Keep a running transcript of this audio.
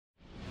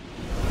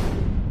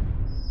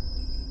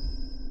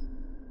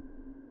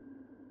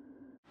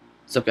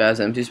What's up guys,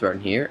 MC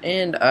Spartan here,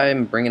 and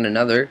I'm bringing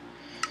another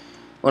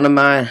one of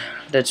my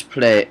Let's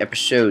Play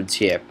episodes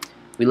here.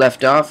 We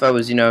left off, I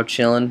was,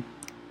 chilling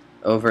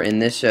over in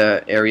this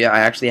area. I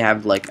actually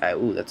have,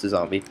 ooh, that's a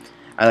zombie.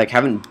 I,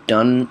 haven't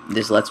done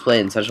this Let's Play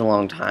in such a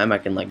long time, I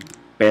can,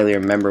 barely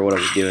remember what I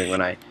was doing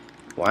when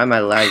why am I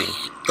lagging?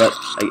 But,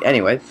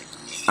 anyway,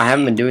 I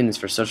haven't been doing this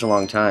for such a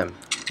long time.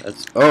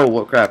 Oh,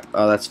 what crap.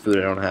 Oh, that's food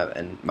I don't have,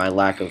 and my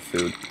lack of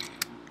food.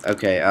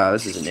 Okay,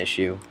 this is an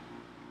issue.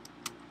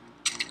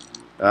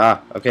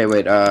 Okay,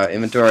 wait,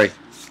 inventory.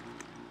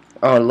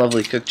 Oh,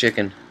 lovely cooked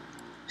chicken.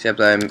 Except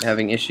I'm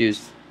having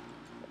issues.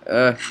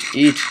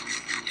 Eat.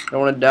 I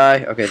don't want to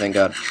die. Okay, thank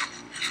God.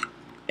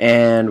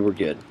 And we're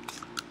good.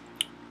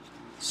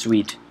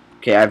 Sweet.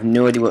 Okay, I have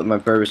no idea what my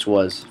purpose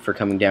was for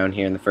coming down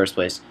here in the first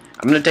place.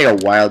 I'm going to take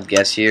a wild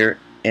guess here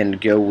and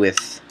go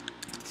with...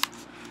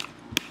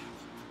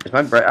 Is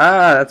my bright...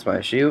 that's my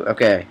issue.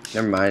 Okay,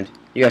 never mind.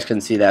 You guys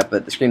couldn't see that,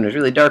 but the screen was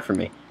really dark for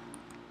me.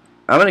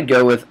 I'm going to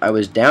go with, I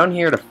was down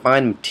here to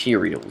find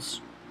materials.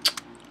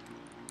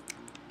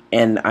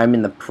 And I'm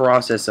in the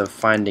process of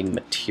finding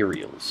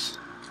materials.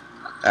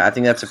 I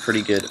think that's a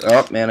pretty good...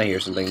 Oh, man, I hear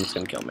something that's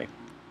going to kill me.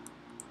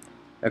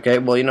 Okay,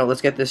 well,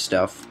 let's get this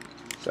stuff.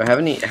 Do I have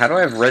any... How do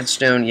I have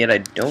redstone yet I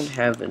don't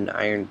have an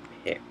iron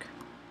pick?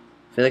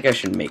 I feel like I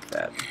should make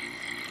that.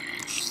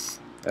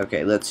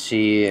 Okay, let's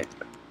see.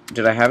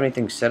 Did I have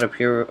anything set up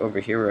here over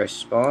here where I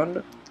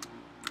spawned?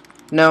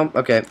 No?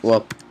 Okay,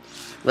 well...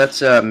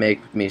 Let's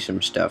make me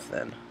some stuff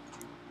then.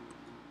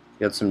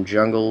 Got some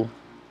jungle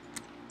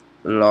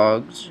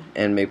logs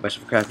and make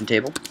myself a crafting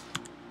table.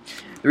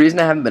 The reason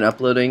I haven't been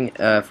uploading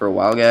for a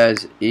while,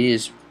 guys,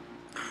 is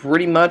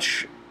pretty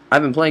much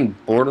I've been playing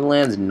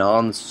Borderlands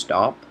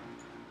non-stop.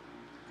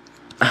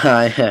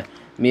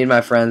 Me and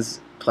my friends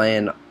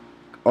playing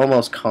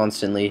almost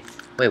constantly.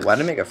 Wait, why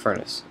did I make a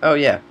furnace? Oh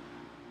yeah.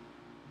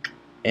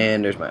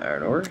 And there's my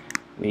iron ore.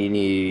 We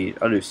need.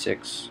 I'll do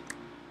 6.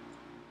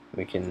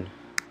 We can.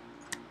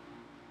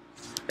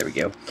 There we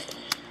go.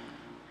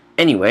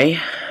 Anyway,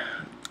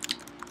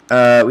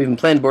 we've been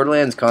playing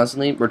Borderlands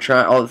constantly. We're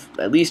trying,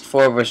 at least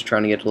 4 of us are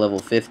trying to get to level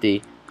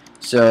 50,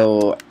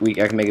 so I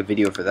can make a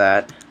video for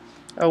that.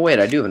 Oh wait,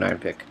 I do have an iron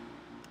pick.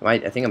 I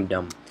think I'm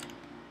dumb.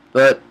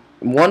 But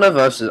one of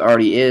us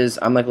already is.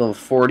 I'm like level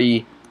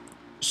 40,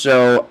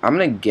 so I'm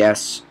gonna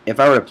guess if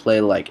I were to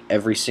play like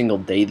every single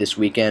day this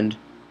weekend,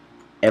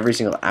 every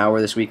single hour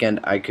this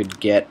weekend, I could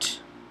get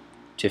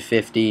to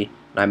 50.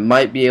 I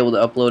might be able to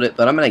upload it,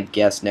 but I'm going to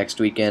guess next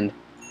weekend.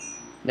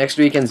 Next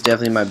weekend's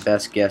definitely my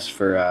best guess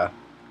for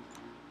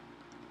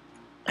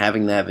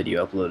having that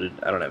video uploaded.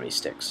 I don't have any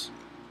sticks.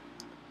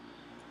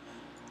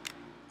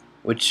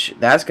 Which,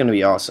 that's going to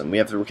be awesome.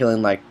 We're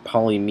killing, like,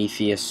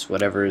 Polymetheus,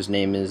 whatever his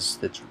name is.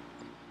 That's,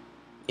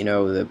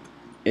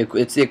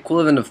 it's the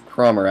equivalent of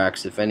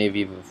Crawmerax, if any of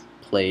you have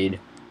played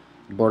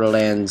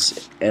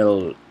Borderlands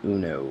El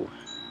Uno.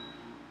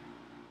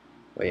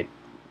 Wait.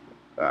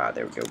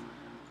 There we go.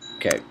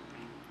 Okay.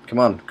 Come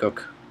on,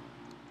 cook.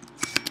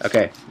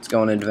 Okay, let's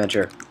go on an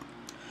adventure.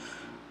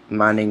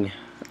 Mining.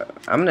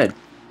 I'm gonna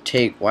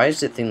take... Why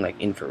is that thing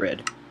like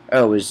infrared?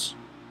 Oh,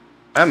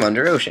 I'm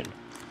under ocean.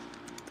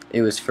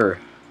 It was for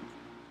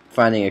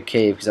finding a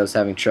cave because I was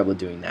having trouble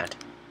doing that.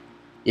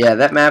 Yeah,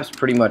 that map's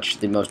pretty much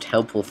the most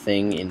helpful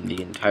thing in the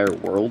entire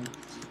world.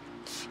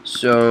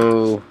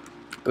 So...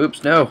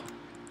 Oops, no.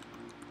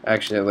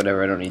 Actually,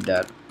 whatever, I don't need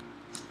that.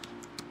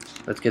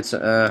 Let's get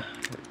some...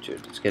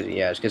 let's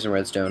get some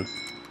redstone.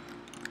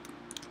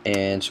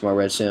 And some more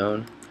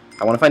redstone.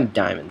 I want to find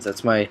diamonds.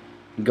 That's my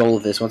goal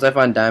of this. Once I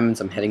find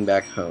diamonds, I'm heading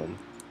back home.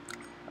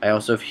 I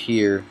also have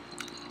here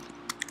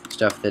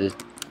stuff that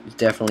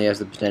definitely has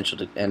the potential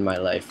to end my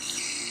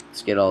life.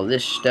 Let's get all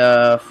this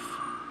stuff.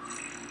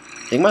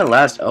 I think my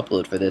last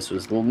upload for this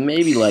was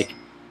maybe like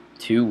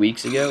 2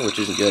 weeks ago, which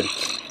isn't good.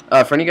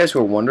 For any of you guys who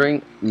are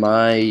wondering,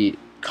 my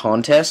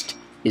contest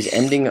is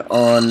ending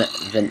on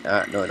the...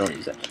 no, I don't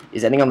use that.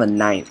 Is ending on the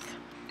 9th,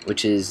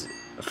 which is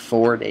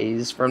 4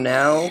 days from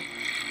now.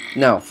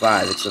 No,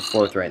 5. It's the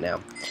 4th right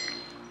now.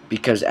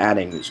 Because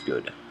adding is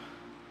good.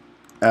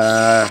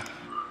 I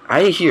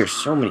hear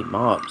so many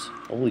mobs.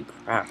 Holy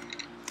crap.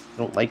 I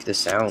don't like the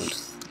sound.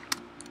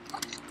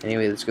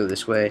 Anyway, let's go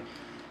this way.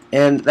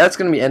 And that's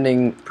going to be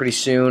ending pretty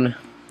soon.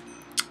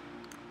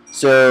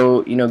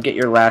 So, get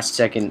your last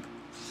second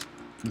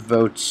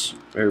votes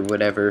or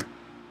whatever.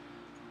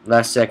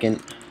 Last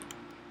second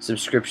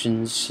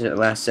subscriptions.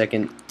 Last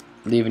second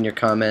leaving your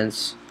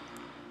comments.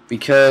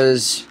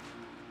 Because...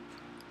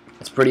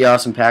 it's a pretty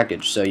awesome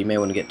package, so you may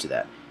want to get to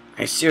that.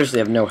 I seriously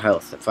have no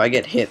health. If I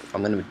get hit,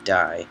 I'm going to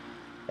die.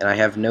 And I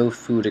have no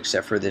food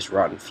except for this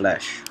rotten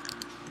flesh.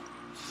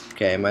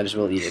 Okay, I might as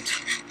well eat it.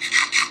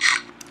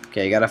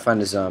 Okay, I gotta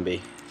find a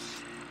zombie.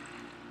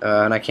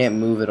 And I can't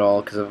move at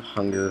all because of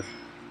hunger.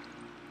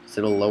 Because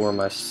it'll lower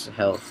my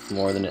health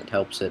more than it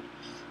helps it.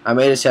 I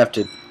may just have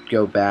to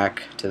go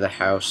back to the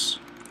house.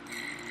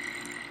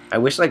 I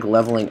wish,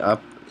 leveling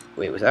up...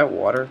 Wait, was that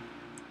water?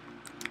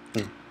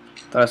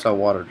 Thought I saw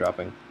water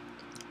dropping.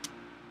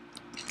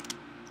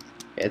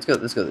 Okay,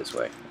 let's go this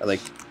way.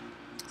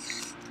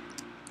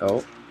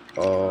 Oh,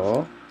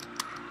 oh.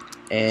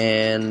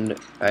 And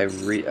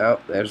oh,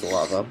 there's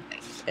lava.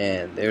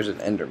 And there's an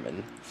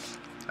Enderman.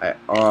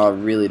 I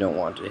really don't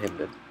want him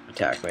to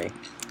attack me.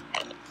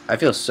 I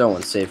feel so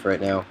unsafe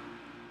right now.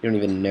 You don't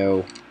even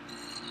know.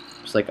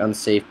 It's like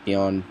unsafe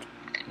beyond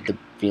the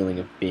feeling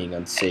of being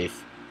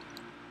unsafe.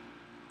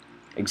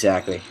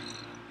 Exactly.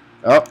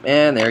 Oh,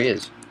 and there he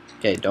is.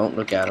 Okay, don't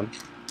look at him.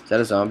 Is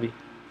that a zombie?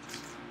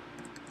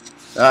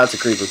 Ah, it's a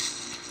creeper.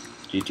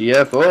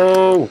 GTF.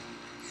 Oh!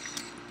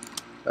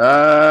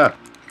 Ah!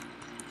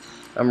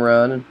 I'm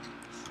running.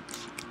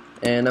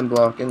 And I'm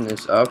blocking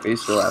this. Oh, okay,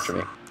 he's still after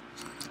me.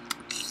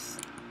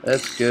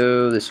 Let's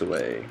go this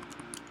way.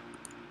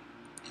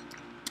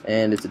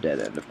 And it's a dead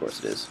end, of course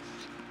it is.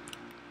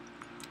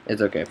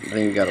 It's okay. I think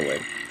we got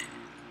away.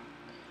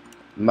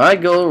 My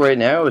goal right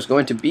now is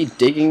going to be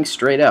digging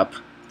straight up.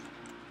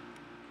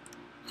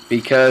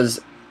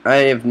 Because I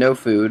have no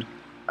food.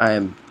 I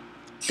am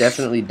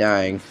definitely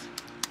dying.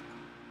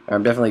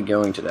 I'm definitely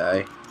going to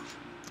die.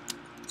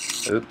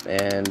 Oop,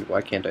 and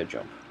why can't I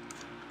jump?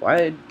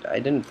 Why I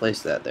didn't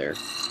place that there.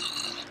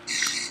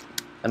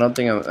 I don't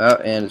think I'm... Oh,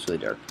 and it's really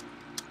dark.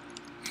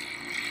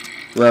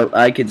 Well,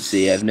 I can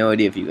see. I have no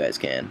idea if you guys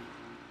can.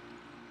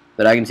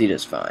 But I can see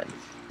just fine.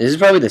 This is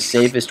probably the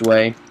safest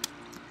way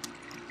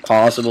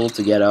possible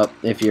to get up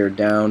if you're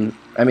down.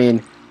 I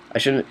mean, I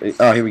shouldn't...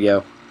 Oh, here we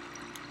go.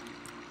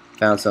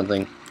 Found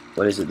something.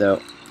 What is it,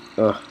 though?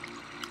 Ugh.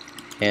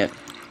 Can't...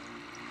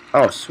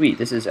 Oh, sweet.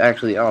 This is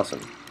actually awesome.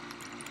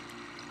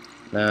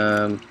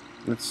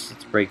 Let's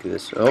break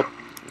this. Oh,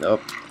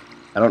 nope.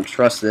 I don't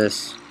trust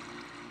this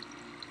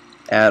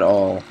at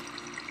all.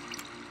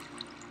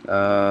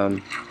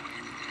 Let's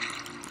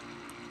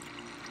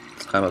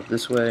climb up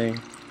this way.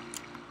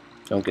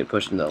 Don't get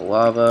pushed into the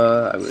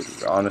lava. I would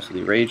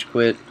honestly rage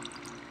quit.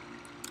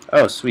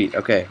 Oh, sweet.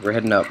 Okay, we're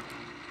heading up.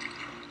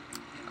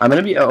 I'm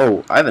gonna be...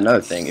 Oh, I have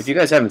another thing. If you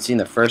guys haven't seen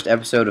the first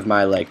episode of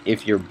my, like,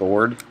 If You're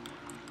Bored,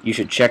 you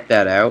should check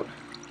that out.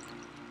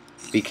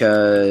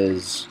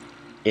 Because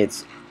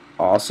it's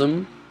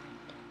awesome.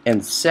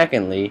 And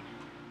secondly,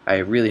 I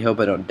really hope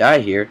I don't die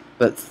here.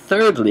 But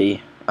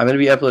thirdly, I'm gonna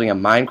be uploading a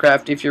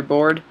Minecraft If You're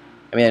Bored.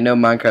 I mean, I know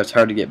Minecraft's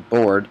hard to get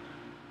bored,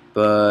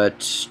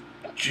 but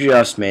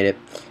just made it.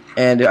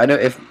 And I know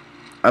if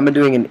I'm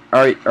doing an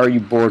Are You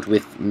Bored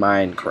with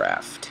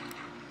Minecraft?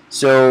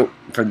 So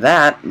for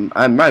that,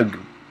 I'm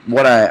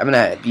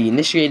gonna be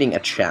initiating a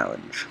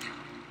challenge,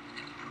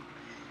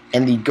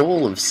 and the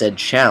goal of said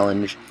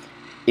challenge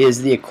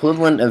is the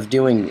equivalent of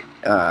doing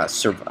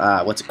what's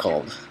it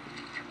called?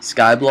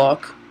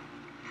 Skyblock,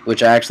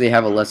 which I actually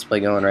have a Let's Play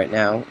going right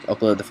now.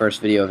 Uploaded the first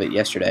video of it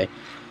yesterday.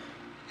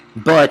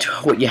 But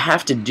what you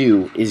have to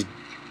do is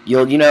you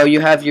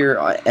have your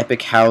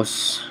epic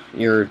house,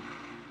 your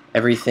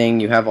everything,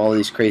 you have all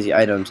these crazy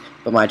items,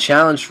 but my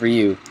challenge for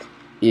you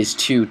is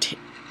to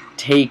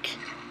take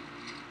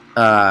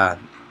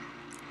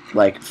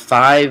like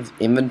 5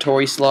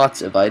 inventory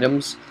slots of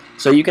items.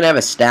 So you can have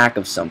a stack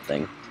of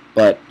something,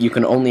 but you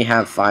can only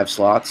have 5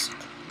 slots,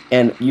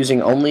 and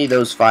using only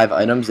those 5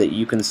 items that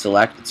you can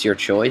select, it's your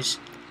choice.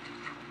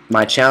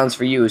 My challenge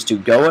for you is to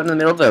go out in the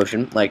middle of the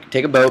ocean, like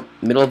take a boat,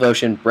 middle of the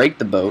ocean, break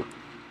the boat,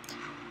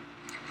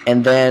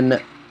 and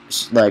then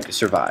like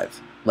survive.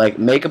 Like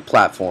make a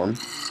platform.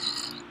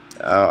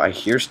 Oh, I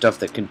hear stuff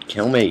that could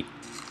kill me.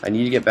 I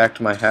need to get back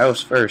to my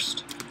house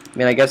first. I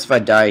mean, I guess if I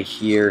die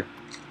here,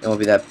 it won't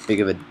be that big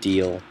of a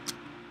deal,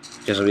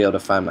 because I'll be able to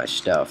find my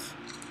stuff.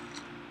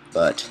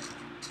 But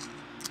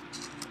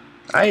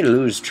I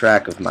lose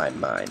track of my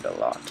mind a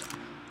lot.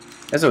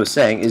 As I was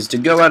saying, is to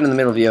go out in the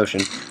middle of the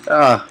ocean.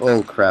 Ah,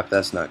 oh crap,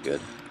 that's not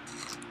good.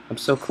 I'm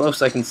so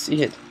close I can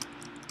see it.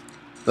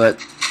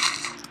 But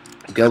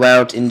go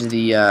out into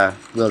the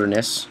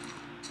wilderness,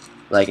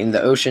 like in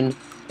the ocean,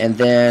 and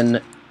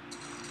then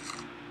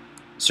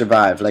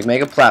survive. Like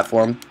make a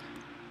platform,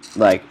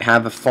 like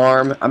have a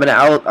farm.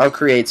 I'll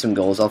create some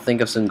goals. I'll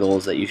think of some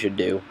goals that you should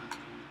do.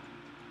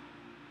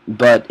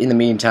 But in the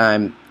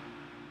meantime,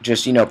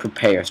 just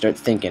prepare, start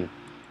thinking.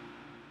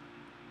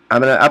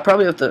 I'll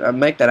probably have to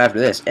make that after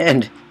this.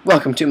 And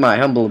welcome to my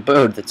humble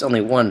abode that's only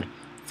 1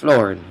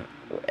 floor in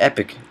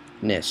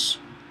epicness.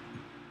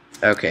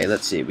 Okay,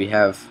 let's see. We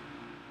have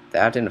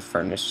that in a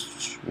furnace,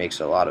 which makes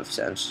a lot of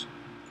sense.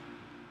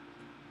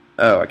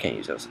 Oh, I can't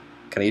use those.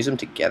 Can I use them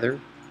together?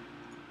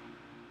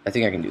 I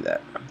think I can do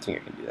that.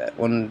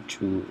 1,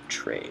 2,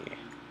 tray.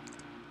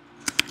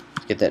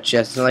 Let's get that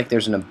chest. It's not like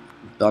there's an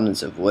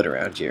abundance of wood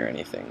around here or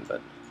anything,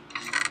 but...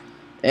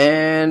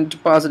 And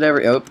deposit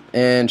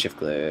and shift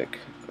click.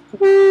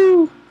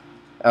 Woo!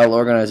 I'll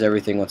organize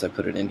everything once I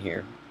put it in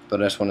here,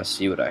 but I just want to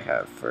see what I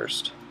have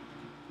first.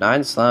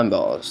 9 slime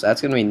balls.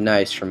 That's going to be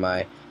nice for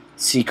my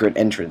secret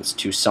entrance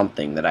to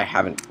something that I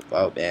haven't...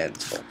 Oh, man,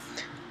 it's full.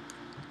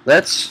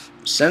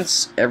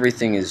 Since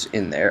everything is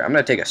in there, I'm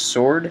going to take a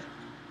sword,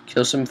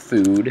 kill some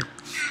food,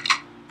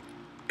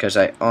 because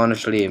I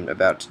honestly am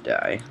about to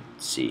die.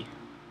 Let's see.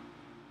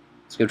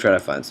 Let's go try to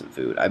find some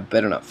food. I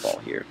better not fall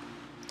here.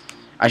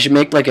 I should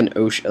make like an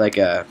ocean, like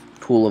a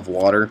pool of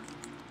water.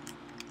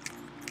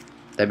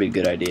 That'd be a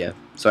good idea.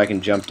 so I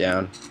can jump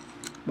down.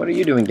 What are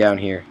you doing down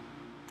here?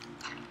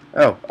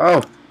 Oh,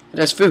 it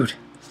has food.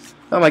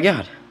 Oh my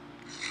god.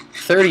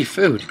 30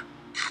 food.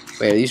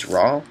 Wait, are these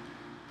raw?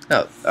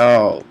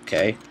 Oh,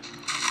 okay.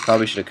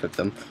 Probably should have cooked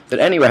them. But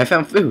anyway, I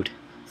found food.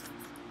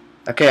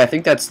 Okay, I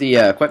think that's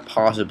the, quite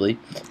possibly,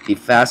 the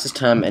fastest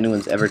time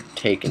anyone's ever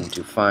taken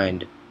to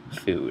find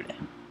food.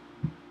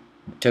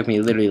 It took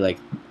me literally like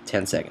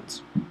 10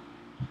 seconds.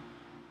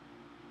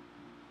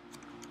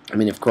 I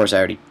mean, of course, I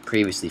already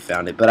previously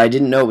found it, but I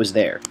didn't know it was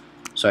there.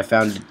 So I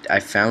found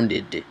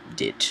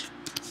it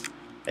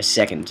a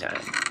second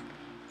time.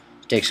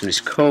 Take some of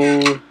this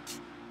coal.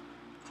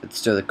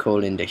 Let's throw the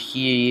coal into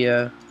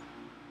here.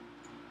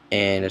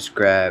 And let's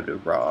grab the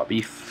raw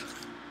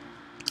beef.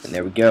 And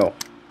there we go.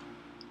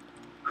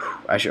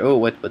 I should. Oh,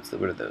 what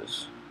are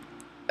those?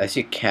 I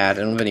see a cat.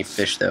 I don't have any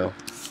fish though.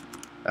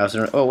 I also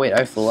don't. Oh wait, I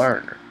have full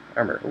armor.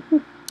 Ooh. I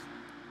didn't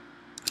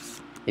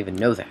even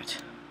know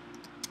that.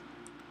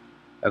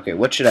 Okay,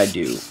 what should I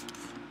do?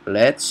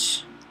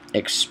 Let's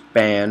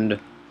expand,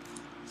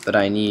 but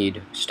I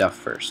need stuff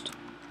first.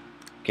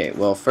 Okay,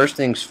 well, first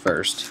things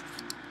first.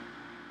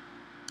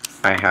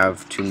 I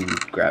have to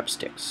grab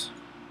sticks.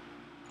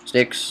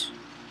 Sticks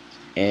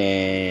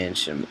and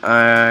some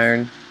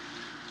iron.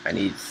 I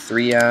need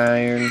 3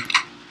 iron.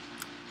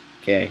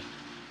 Okay,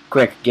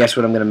 quick, guess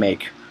what I'm gonna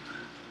make?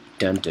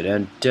 Dun dun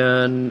dun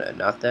dun.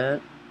 Not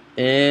that.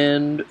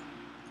 And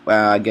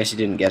wow, I guess you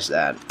didn't guess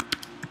that.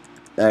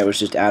 That was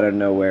just out of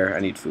nowhere. I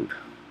need food.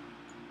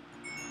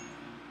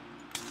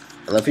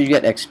 I love how you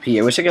get XP.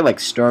 I wish I could like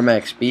storm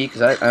XP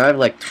because I have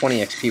like 20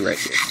 XP right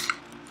here.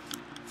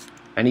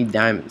 I need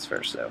diamonds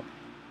first though.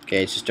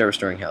 Okay, let's just start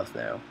restoring health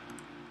now.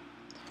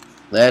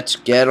 Let's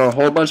get a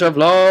whole bunch of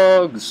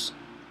logs.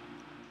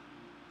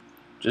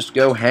 Just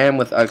go ham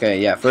with. Okay,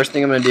 yeah. First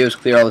thing I'm gonna do is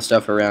clear all the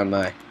stuff around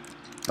my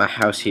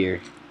house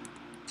here,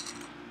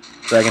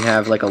 so I can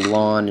have like a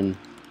lawn, and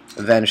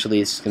eventually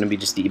it's gonna be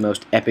just the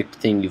most epic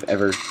thing you've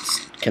ever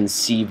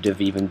conceived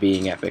of even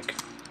being epic.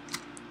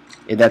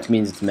 That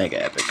means it's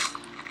mega epic.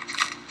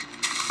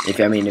 If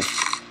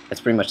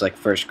that's pretty much like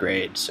first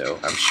grade, so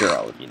I'm sure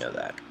all of you know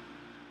that.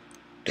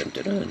 Dun,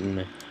 dun,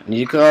 dun. I need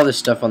to clear all this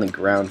stuff on the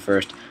ground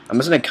first. I'm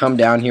just gonna come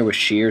down here with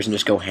shears and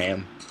just go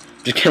ham.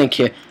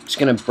 Just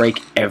gonna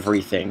break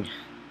everything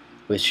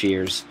with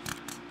shears.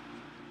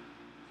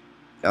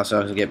 Also, I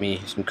have to get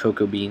me some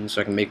cocoa beans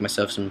so I can make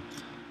myself some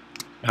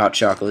hot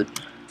chocolate.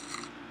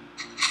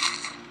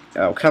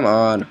 Oh, come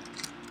on.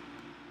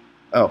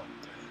 Oh,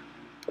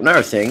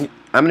 another thing.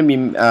 I'm gonna be.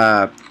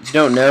 If you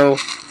don't know,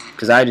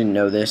 because I didn't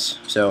know this,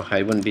 so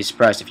I wouldn't be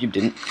surprised if you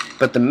didn't.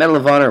 But the Medal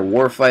of Honor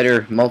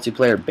Warfighter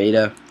multiplayer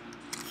beta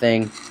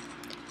thing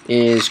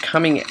is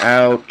coming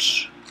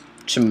out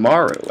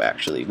tomorrow,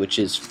 actually, which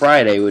is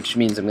Friday, which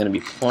means I'm going to be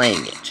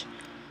playing it.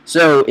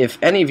 So if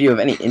any of you have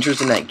any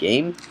interest in that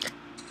game,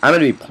 I'm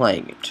going to be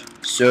playing it.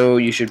 So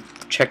you should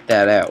check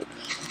that out.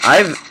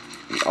 I've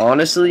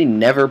honestly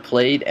never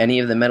played any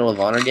of the Medal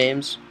of Honor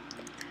games.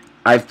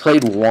 I've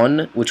played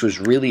one, which was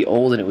really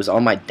old, and it was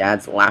on my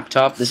dad's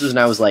laptop. This was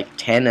when I was like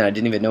 10, and I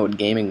didn't even know what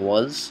gaming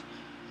was.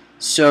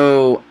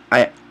 So,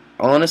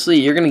 honestly,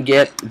 you're going to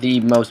get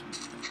the most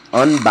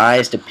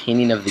unbiased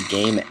opinion of the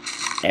game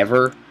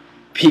ever,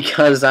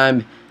 because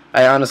I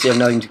honestly have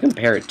nothing to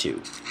compare it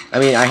to. I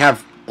mean, I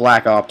have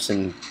Black Ops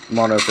and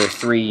Modern Warfare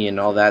 3 and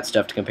all that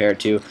stuff to compare it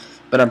to,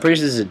 but I'm pretty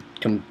sure this is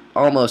a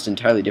almost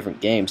entirely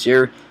different game.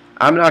 So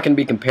I'm not going to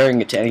be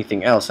comparing it to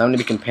anything else. I'm going to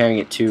be comparing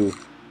it to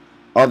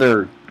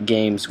other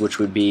games, which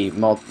would be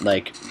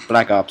like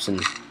Black Ops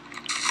and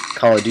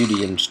Call of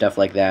Duty and stuff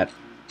like that.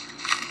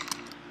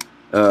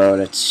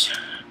 Oh,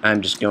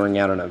 I'm just going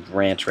out on a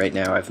rant right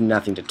now. I have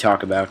nothing to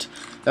talk about.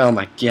 Oh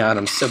my god,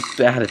 I'm so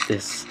bad at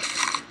this.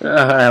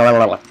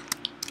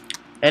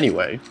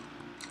 Anyway,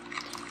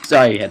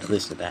 sorry you had to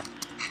listen to that.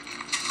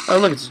 Oh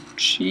look, it's a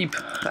sheep.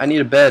 I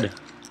need a bed.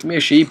 Give me a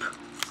sheep.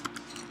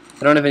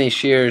 I don't have any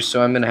shears,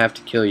 so I'm gonna have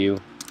to kill you.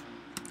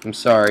 I'm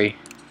sorry.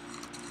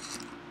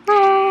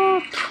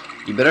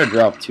 You better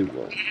drop 2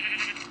 wool.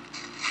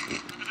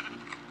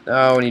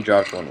 Oh, and he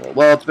dropped 1 wool.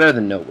 Well, it's better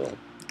than no wool.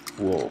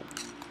 Wool.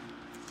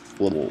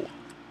 Wool.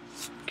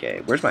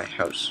 Okay, where's my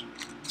house?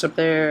 It's up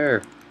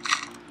there.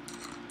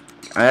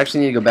 I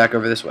actually need to go back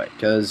over this way,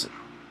 because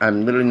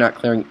I'm literally not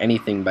clearing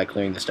anything by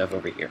clearing the stuff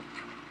over here.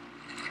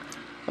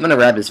 I'm going to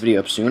wrap this video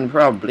up soon,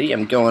 probably.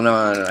 I'm going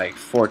on like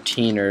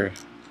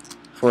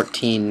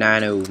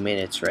 14.90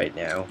 minutes right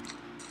now,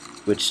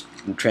 which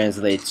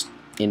translates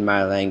in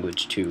my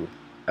language to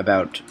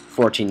about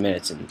 14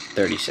 minutes and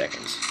 30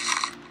 seconds.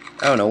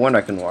 Oh, no wonder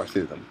I couldn't walk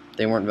through them.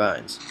 They weren't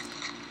vines.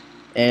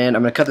 And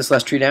I'm going to cut this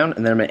last tree down,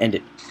 and then I'm going to end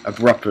it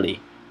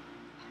abruptly.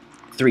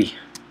 3,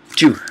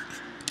 2,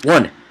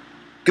 1.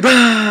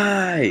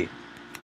 Goodbye!